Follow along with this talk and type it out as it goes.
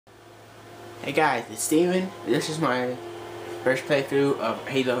Hey guys, it's Steven. This is my first playthrough of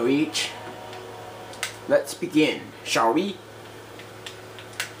Halo Reach. Let's begin, shall we?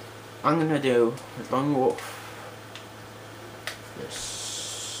 I'm gonna do Lone Wolf.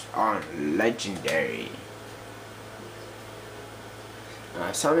 This on Legendary.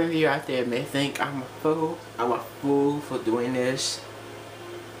 Some of you out there may think I'm a fool. I'm a fool for doing this.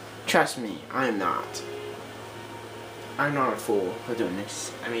 Trust me, I'm not. I'm not a fool for doing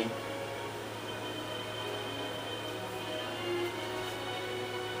this. I mean,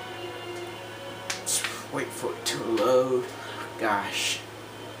 wait for it to load. Gosh.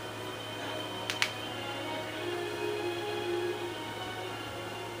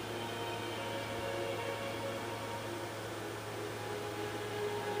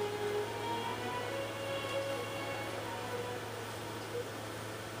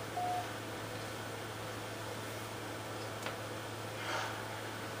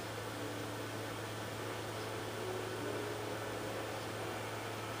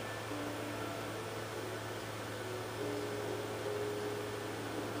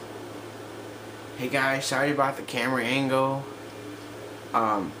 Hey guys, sorry about the camera angle.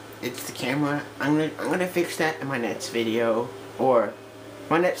 It's the camera. I'm gonna fix that in my next video, or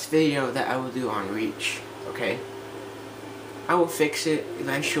my next video that I will do on Reach. Okay, I will fix it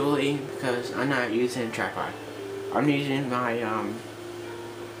eventually because I'm not using a tripod. I'm using my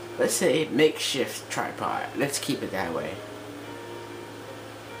let's say makeshift tripod. Let's keep it that way.